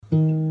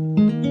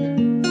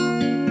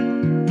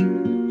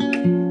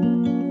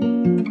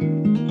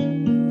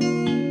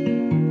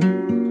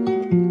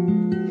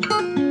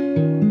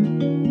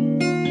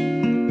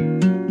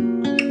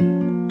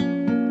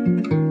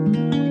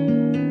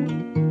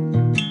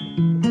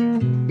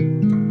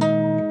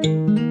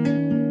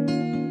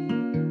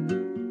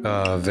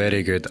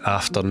very good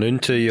afternoon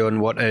to you on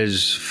what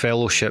is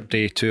Fellowship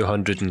Day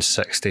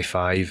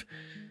 265.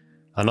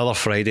 Another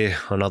Friday,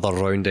 another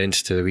round end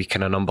to the week,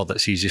 and a number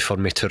that's easy for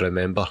me to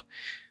remember.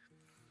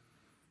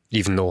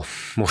 Even though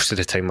most of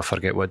the time I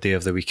forget what day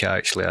of the week it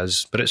actually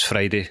is. But it's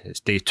Friday, it's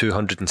day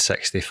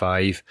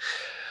 265.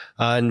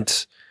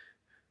 And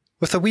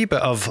with a wee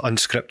bit of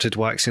unscripted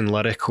waxing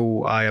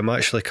lyrical, I am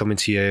actually coming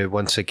to you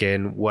once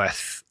again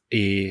with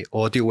a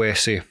audio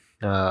essay.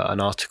 An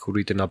article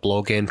reading a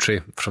blog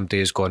entry from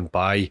days gone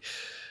by.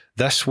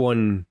 This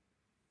one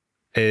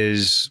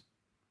is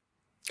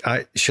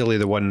actually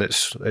the one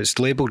it's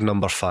labelled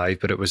number 5,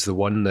 but it was the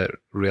one that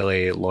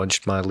really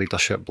launched my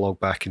leadership blog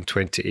back in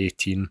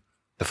 2018.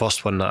 The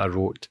first one that I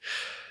wrote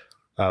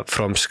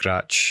from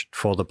scratch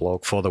for the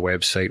blog, for the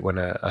website, when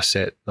I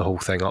set the whole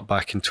thing up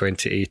back in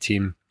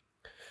 2018.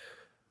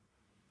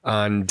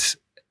 And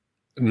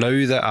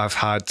now that I've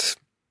had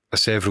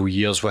several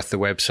years with the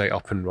website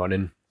up and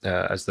running,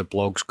 as the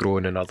blog's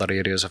grown and other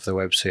areas of the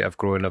website have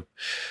grown, I've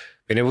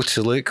been able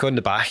to look on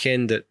the back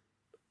end at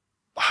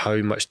how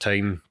much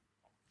time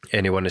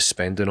anyone is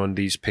spending on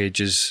these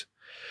pages,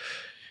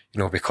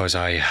 because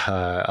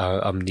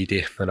I'm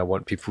needy and I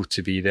want people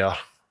to be there.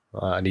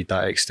 I need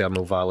that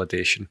external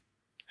validation.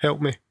 Help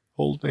me,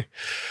 hold me.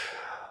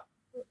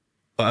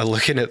 But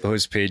looking at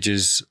those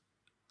pages,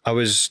 I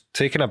was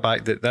taken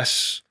aback that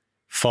this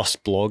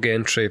first blog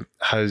entry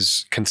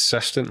has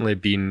consistently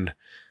been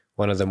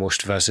one of the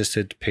most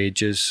visited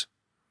pages,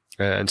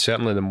 and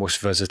certainly the most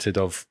visited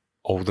of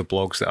all the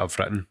blogs that I've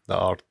written, that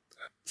are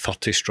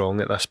 30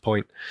 strong at this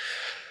point.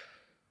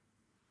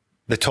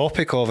 The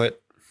topic of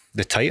it,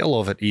 the title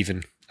of it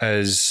even,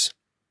 is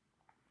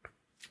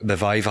the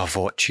Viva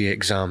Voce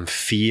exam,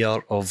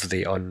 fear of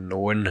the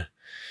unknown.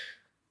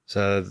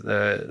 So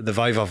the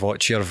Viva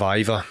Voce, or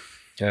Viva,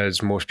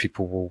 as most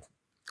people will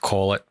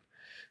call it,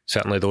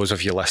 certainly those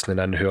of you listening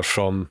in who are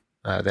from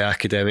the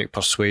academic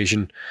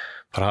persuasion,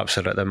 perhaps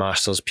are at the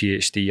Masters,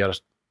 PhD or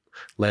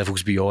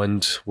levels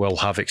beyond, will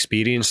have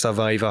experienced a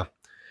Viva.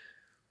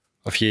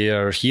 If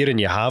you're here and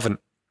you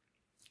haven't,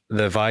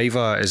 the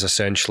Viva is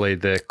essentially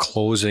the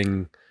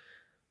closing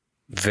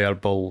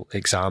verbal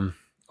exam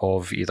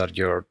of either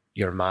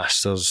your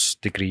Masters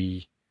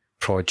degree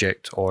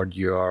project or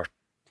your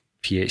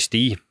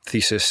PhD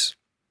thesis.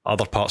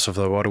 Other parts of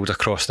the world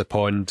across the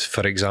pond,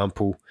 for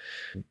example,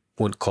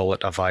 won't call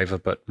it a Viva,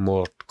 but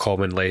more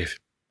commonly,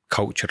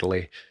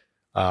 culturally,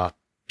 a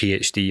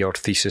PhD or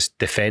thesis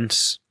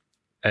defence.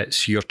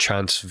 It's your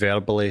chance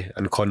verbally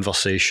in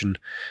conversation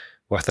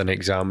with an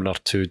examiner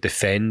to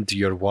defend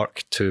your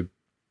work, to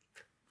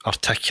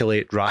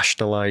articulate,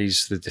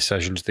 rationalise the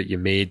decisions that you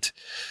made,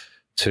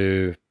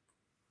 to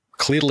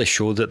clearly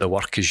show that the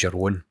work is your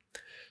own,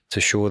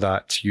 to show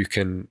that you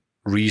can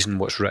reason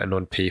what's written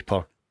on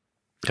paper.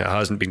 It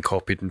hasn't been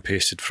copied and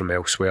pasted from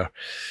elsewhere.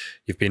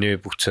 You've been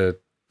able to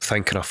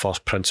think on a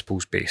first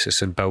principles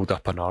basis and build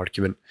up an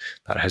argument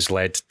that has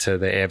led to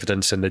the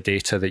evidence and the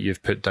data that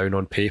you've put down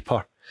on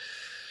paper.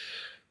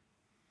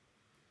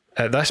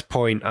 At this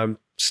point, I'm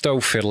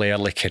still fairly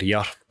early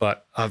career,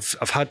 but I've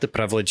had the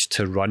privilege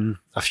to run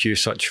a few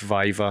such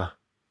Viva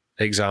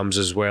exams,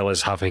 as well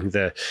as having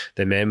the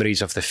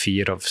memories of the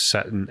fear of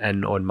sitting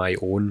in on my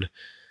own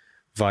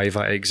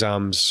Viva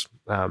exams.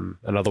 In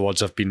other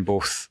words, I've been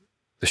both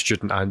the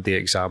student and the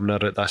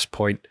examiner at this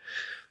point.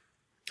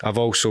 I've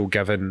also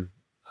given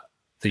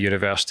the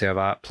University of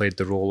Att, played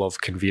the role of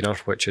convener,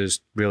 which is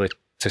really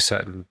to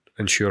sit and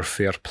ensure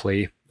fair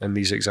play in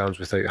these exams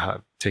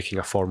without taking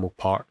a formal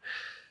part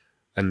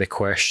in the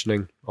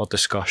questioning or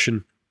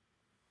discussion.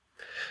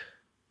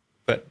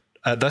 But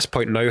at this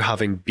point now,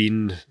 having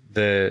been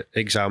the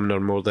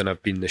examiner more than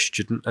I've been the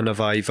student in a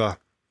Viva,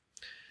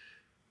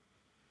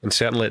 and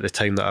certainly at the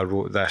time that I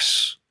wrote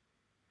this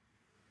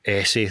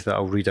essay that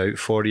I'll read out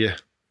for you,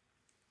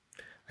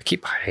 I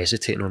keep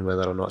hesitating on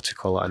whether or not to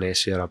call it an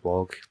essay or a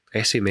blog.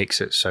 Essay makes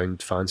it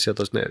sound fancier,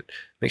 doesn't it? It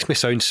makes me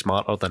sound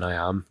smarter than I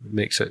am. It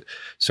makes it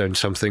sound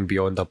something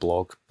beyond a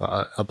blog.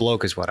 But a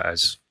blog is what it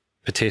is.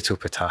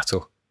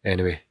 Potato.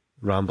 Anyway,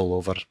 ramble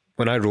over.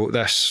 When I wrote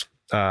this,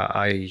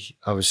 I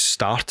was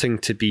starting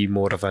to be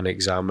more of an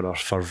examiner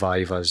for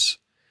Vivas,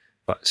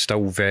 but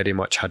still very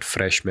much had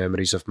fresh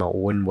memories of my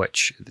own,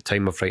 which at the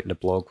time of writing the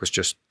blog was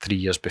just 3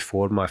 years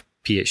before my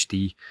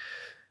PhD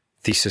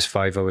thesis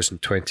Viva was in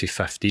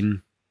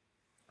 2015.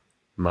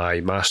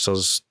 My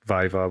Masters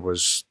Viva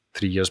was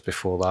 3 years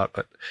before that,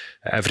 but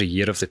every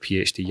year of the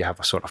PhD you have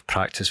a sort of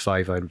practice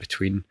Viva in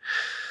between.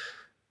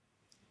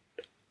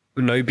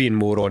 Now being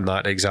more on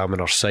that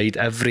examiner side,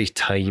 every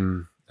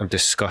time I'm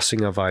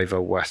discussing a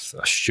Viva with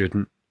a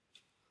student,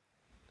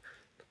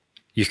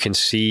 you can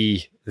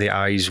see the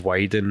eyes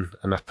widen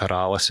and a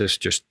paralysis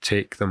just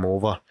take them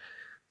over.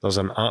 There's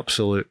an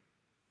absolute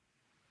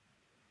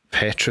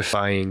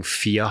petrifying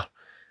fear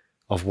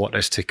of what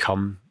is to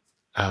come.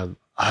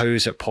 How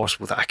is it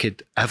possible that I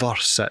could ever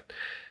sit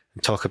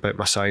and talk about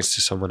my science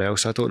to someone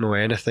else? I don't know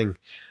anything.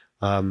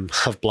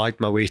 I've blagged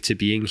my way to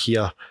being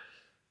here.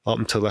 Up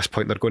until this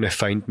point, they're going to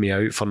find me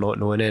out for not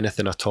knowing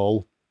anything at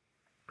all.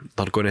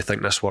 They're going to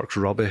think this work's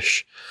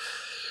rubbish.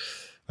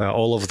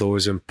 all of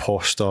those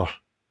imposter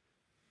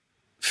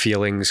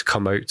feelings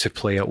come out to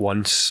play at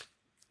once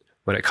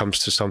when it comes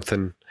to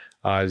something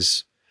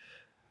as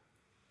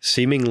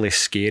seemingly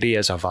scary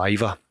as a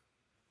Viva.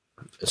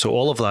 So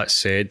all of that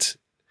said,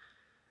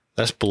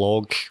 this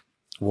blog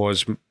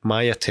was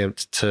my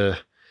attempt to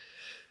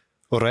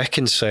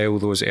reconcile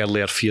those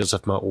earlier fears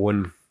of my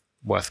own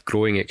with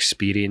growing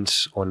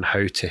experience on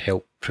how to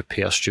help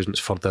prepare students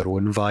for their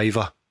own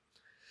Viva.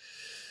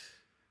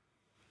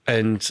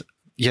 And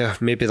yeah,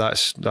 maybe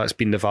that's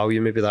been the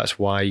value. Maybe that's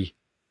why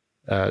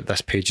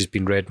this page has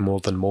been read more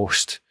than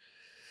most.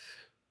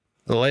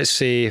 Let's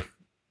say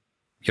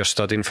you're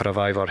studying for a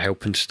Viva or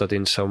helping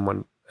study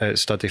for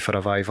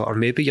a Viva, or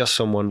maybe you're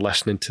someone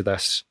listening to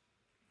this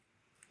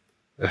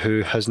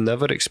who has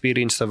never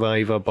experienced a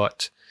Viva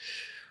but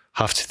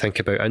have to think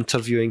about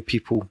interviewing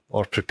people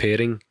or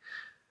preparing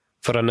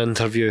for an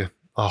interview.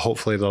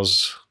 Hopefully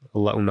there's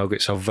little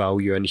nuggets of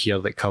value in here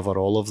that cover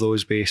all of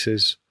those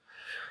bases.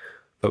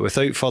 But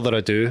without further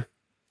ado,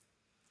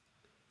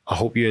 I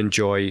hope you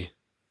enjoy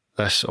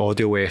this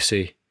audio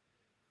essay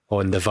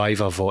on the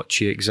Viva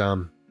Voce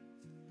exam,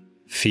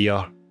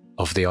 Fear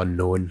of the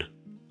Unknown.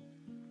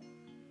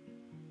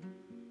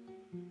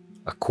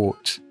 A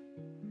quote: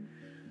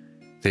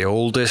 "The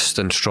oldest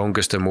and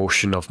strongest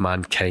emotion of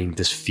mankind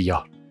is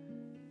fear.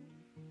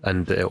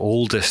 And the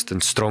oldest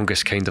and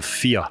strongest kind of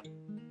fear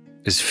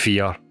is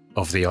fear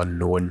of the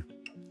unknown."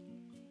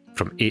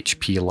 From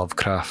H.P.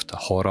 Lovecraft, a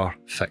horror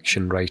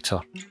fiction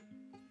writer.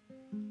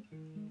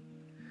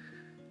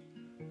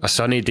 A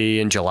sunny day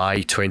in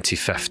July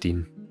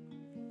 2015.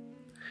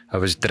 I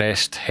was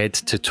dressed head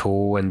to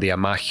toe in the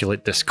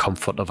immaculate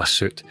discomfort of a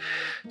suit,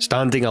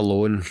 standing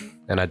alone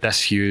in a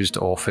disused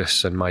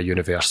office in my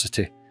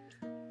university.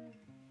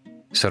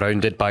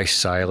 Surrounded by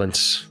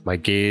silence, my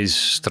gaze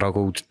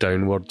struggled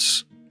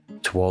downwards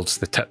towards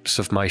the tips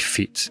of my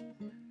feet,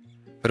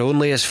 but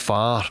only as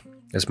far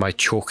as my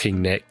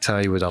choking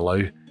necktie would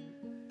allow.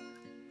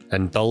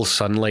 In dull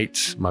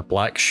sunlight, my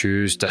black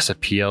shoes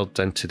disappeared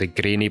into the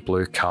grainy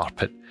blue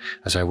carpet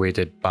as I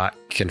waded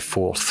back and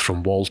forth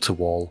from wall to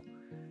wall,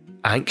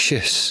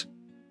 anxious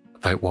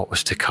about what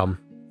was to come.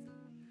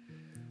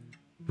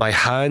 My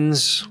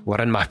hands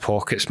were in my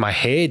pockets, my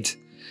head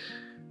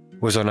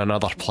was on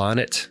another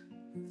planet.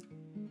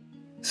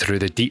 Through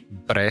the deep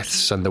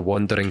breaths and the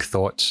wandering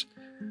thoughts,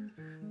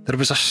 there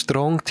was a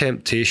strong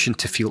temptation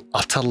to feel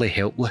utterly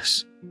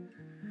helpless.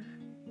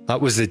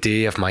 That was the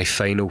day of my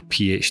final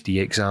PhD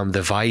exam,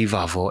 the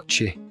Viva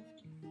Voce.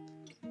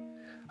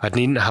 I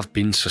needn't have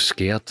been so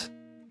scared.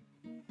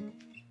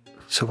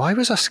 So why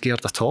was I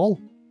scared at all?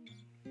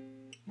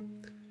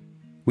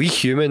 We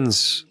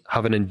humans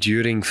have an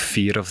enduring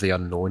fear of the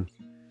unknown.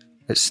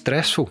 It's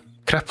stressful,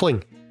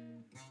 crippling,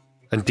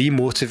 and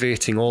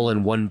demotivating all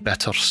in one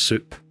bitter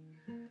soup.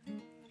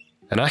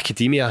 In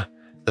academia,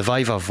 the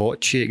Viva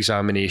Voce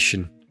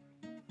examination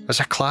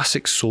is a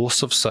classic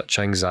source of such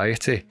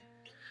anxiety.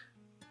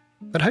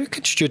 But how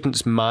can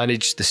students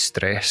manage the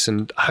stress,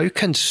 and how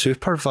can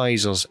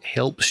supervisors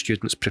help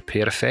students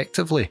prepare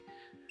effectively?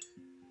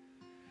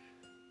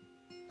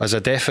 As a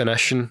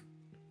definition,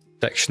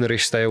 dictionary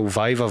style,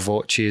 Viva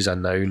Voce is a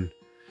noun,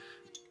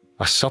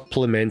 a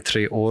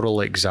supplementary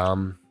oral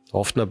exam,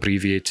 often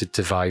abbreviated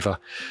to Viva,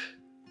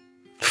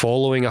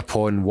 following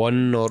upon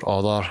one or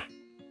other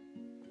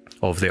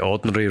of the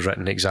ordinary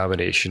written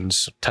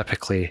examinations,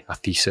 typically a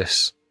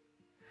thesis.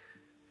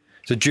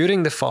 So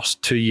during the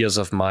first 2 years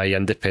of my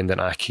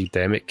independent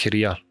academic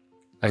career,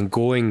 and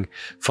going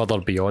further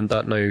beyond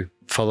that now,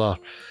 further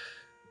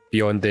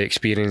beyond the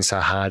experience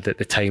I had at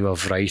the time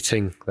of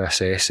writing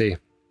this essay,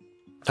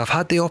 I've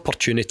had the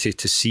opportunity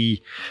to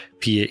see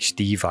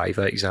PhD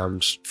Viva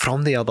exams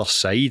from the other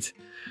side.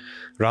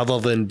 Rather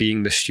than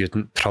being the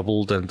student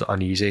troubled and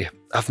uneasy,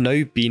 I've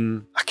now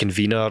been a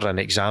convener, an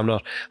examiner,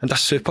 and a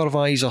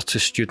supervisor to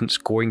students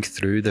going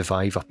through the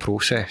Viva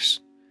process.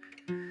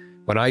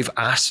 When I've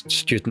asked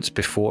students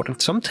before,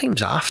 and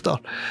sometimes after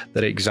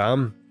their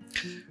exam,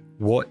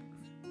 what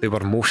they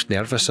were most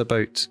nervous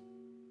about,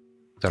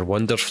 their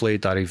wonderfully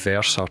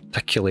diverse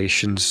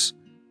articulations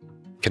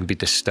can be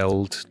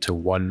distilled to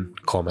one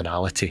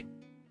commonality.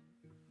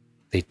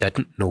 They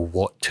didn't know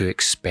what to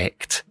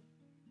expect.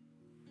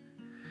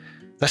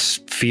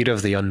 This fear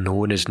of the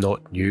unknown is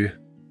not new.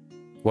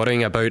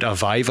 Worrying about a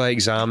Viva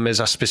exam is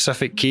a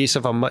specific case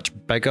of a much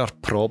bigger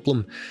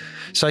problem.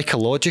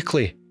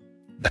 Psychologically,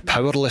 the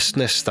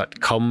powerlessness that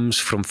comes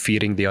from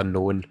fearing the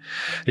unknown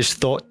is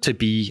thought to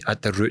be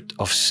at the root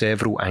of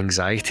several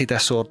anxiety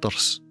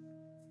disorders.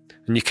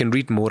 And you can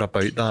read more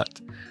about that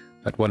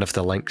at one of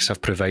the links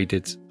I've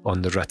provided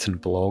on the written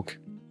blog.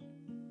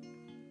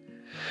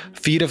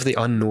 Fear of the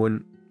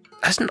unknown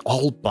isn't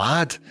all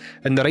bad.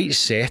 In the right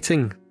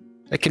setting,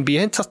 it can be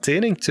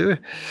entertaining too.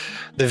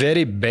 The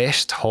very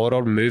best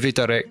horror movie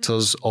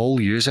directors all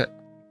use it.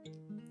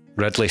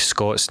 Ridley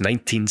Scott's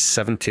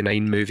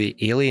 1979 movie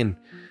Alien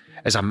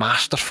is a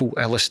masterful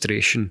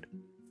illustration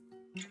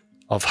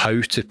of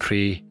how to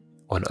prey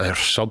on our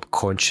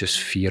subconscious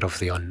fear of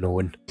the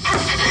unknown.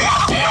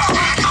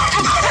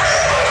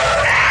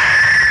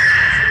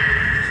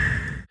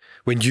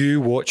 When you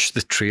watch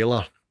the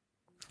trailer,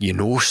 you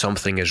know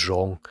something is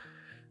wrong.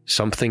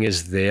 Something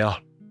is there,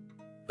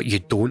 but you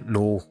don't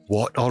know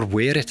what or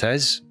where it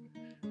is.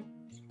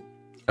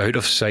 Out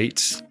of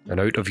sight and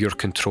out of your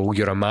control,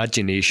 your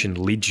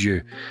imagination leads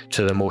you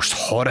to the most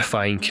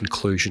horrifying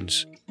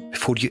conclusions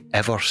before you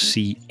ever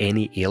see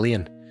any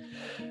alien.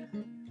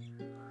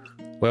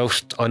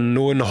 Whilst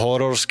unknown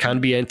horrors can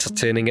be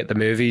entertaining at the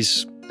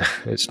movies,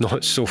 it's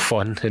not so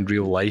fun in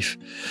real life.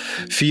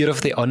 Fear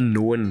of the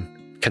unknown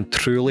can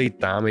truly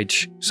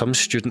damage some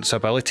students'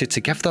 ability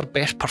to give their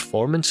best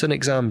performance in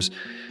exams.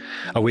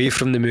 Away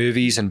from the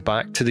movies and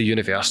back to the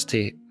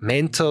university,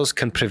 mentors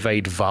can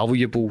provide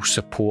valuable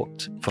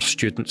support for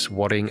students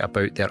worrying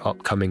about their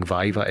upcoming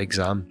Viva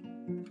exam.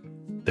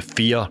 The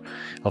fear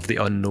of the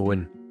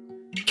unknown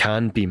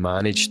can be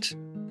managed,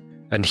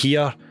 and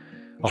here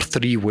are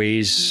 3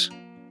 ways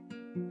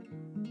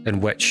in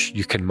which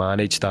you can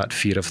manage that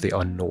fear of the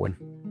unknown.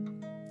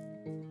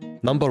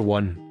 Number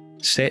 1,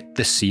 set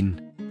the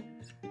scene.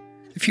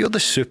 If you're the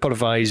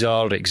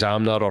supervisor,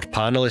 examiner or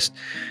panellist,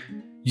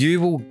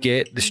 you will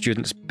get the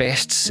student's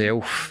best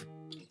self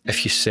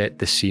if you set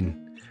the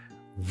scene.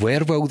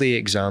 Where will the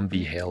exam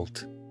be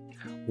held?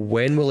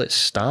 When will it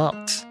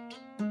start?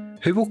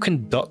 Who will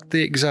conduct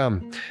the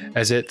exam?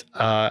 Is it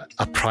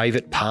a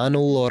private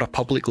panel or a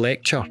public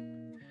lecture?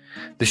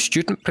 The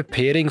student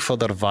preparing for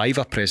their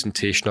Viva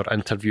presentation or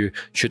interview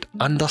should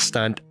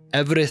understand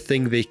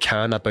everything they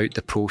can about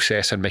the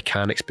process and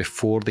mechanics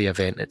before the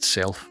event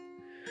itself.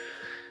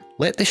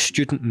 Let the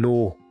student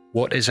know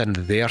what is in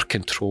their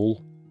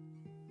control.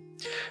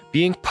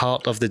 Being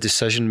part of the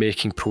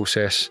decision-making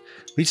process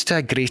leads to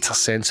a greater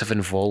sense of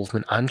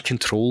involvement and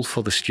control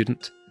for the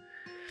student.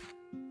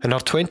 In her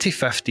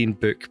 2015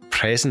 book,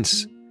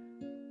 Presence,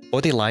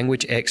 body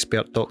language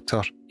expert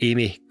Dr.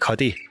 Amy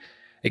Cuddy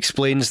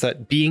explains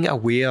that being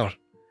aware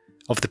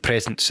of the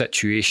present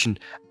situation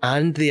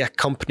and the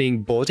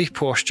accompanying body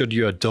posture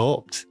you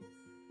adopt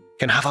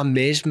can have a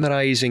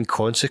mesmerising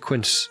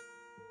consequence,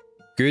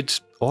 good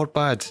or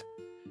bad,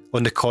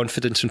 on the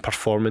confidence and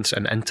performance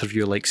in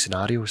interview-like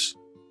scenarios.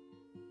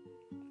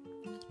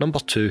 Number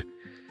 2,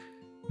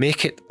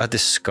 make it a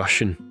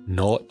discussion,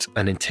 not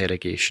an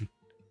interrogation.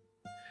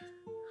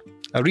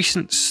 A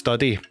recent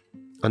study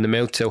on the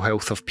mental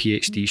health of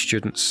PhD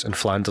students in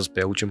Flanders,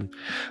 Belgium,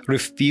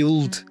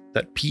 revealed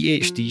that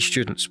PhD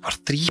students were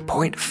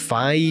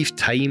 3.5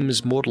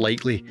 times more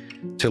likely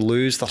to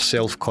lose their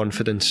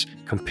self-confidence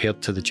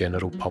compared to the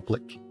general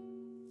public.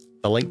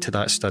 The link to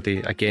that study,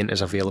 again,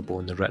 is available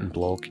in the written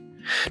blog.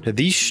 Now,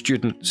 these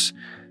students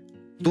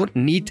don't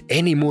need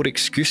any more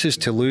excuses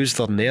to lose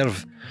their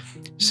nerve.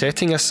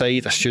 Setting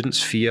aside a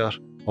student's fear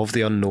of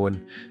the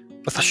unknown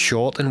with a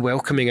short and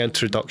welcoming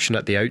introduction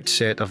at the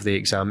outset of the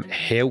exam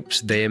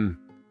helps them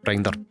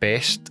bring their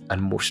best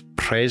and most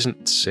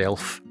present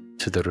self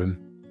to the room.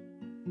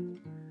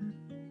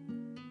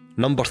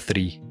 Number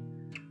 3,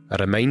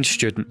 remind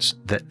students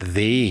that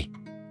they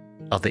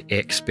are the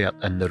expert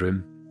in the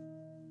room.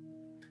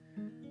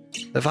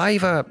 The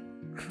Viva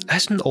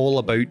isn't all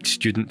about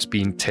students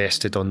being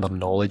tested on their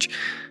knowledge.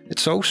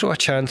 It's also a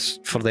chance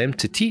for them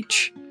to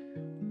teach.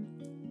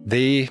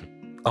 They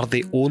are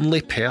the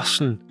only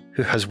person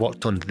who has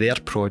worked on their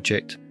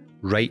project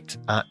right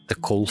at the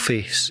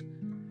coalface.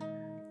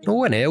 No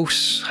one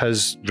else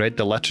has read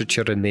the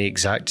literature in the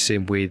exact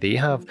same way they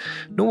have.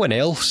 No one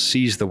else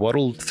sees the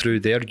world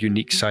through their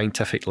unique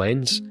scientific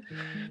lens.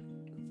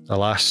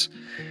 Alas,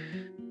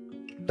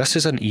 this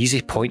is an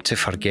easy point to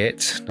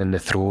forget in the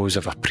throes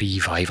of a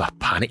pre-Viva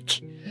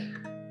panic.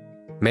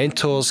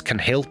 Mentors can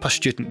help a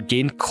student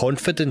gain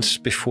confidence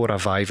before a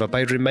Viva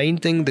by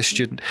reminding the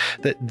student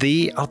that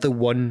they are the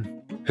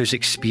one whose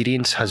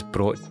experience has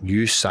brought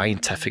new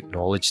scientific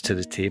knowledge to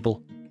the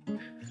table.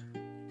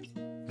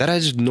 There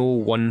is no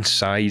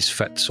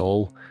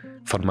one-size-fits-all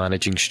for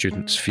managing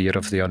students' fear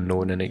of the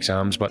unknown in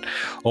exams, but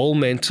all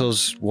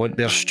mentors want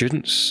their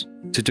students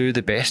to do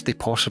the best they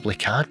possibly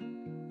can.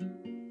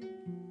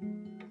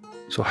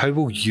 So how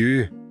will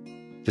you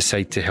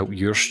decide to help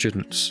your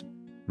students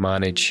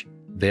manage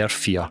their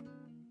fear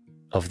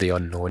of the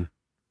unknown?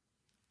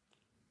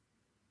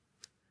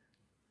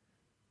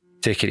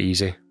 Take it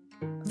easy.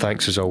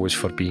 Thanks as always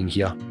for being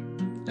here,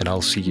 and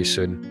I'll see you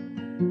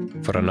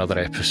soon for another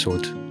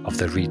episode of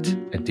the Read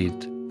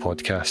Indeed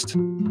podcast.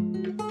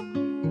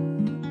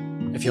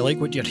 If you like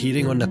what you're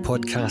hearing on the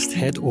podcast,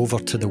 head over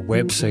to the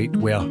website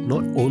where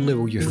not only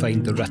will you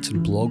find the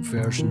written blog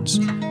versions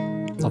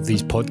of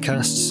these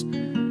podcasts,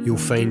 you'll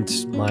find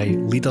my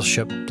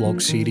leadership blog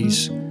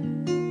series,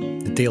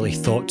 the Daily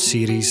Thought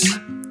series,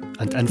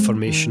 and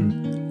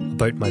information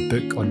about my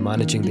book on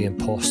managing the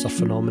imposter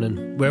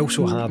phenomenon. We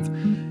also have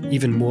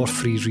even more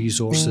free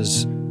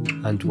resources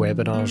and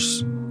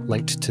webinars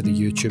linked to the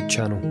YouTube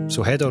channel.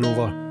 So head on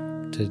over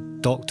to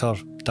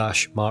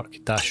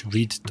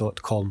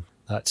dr-mark-reid.com.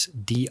 That's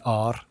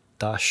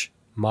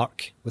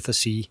dr-mark with a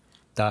C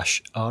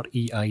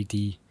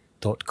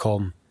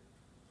 -reid.com.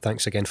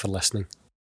 Thanks again for listening.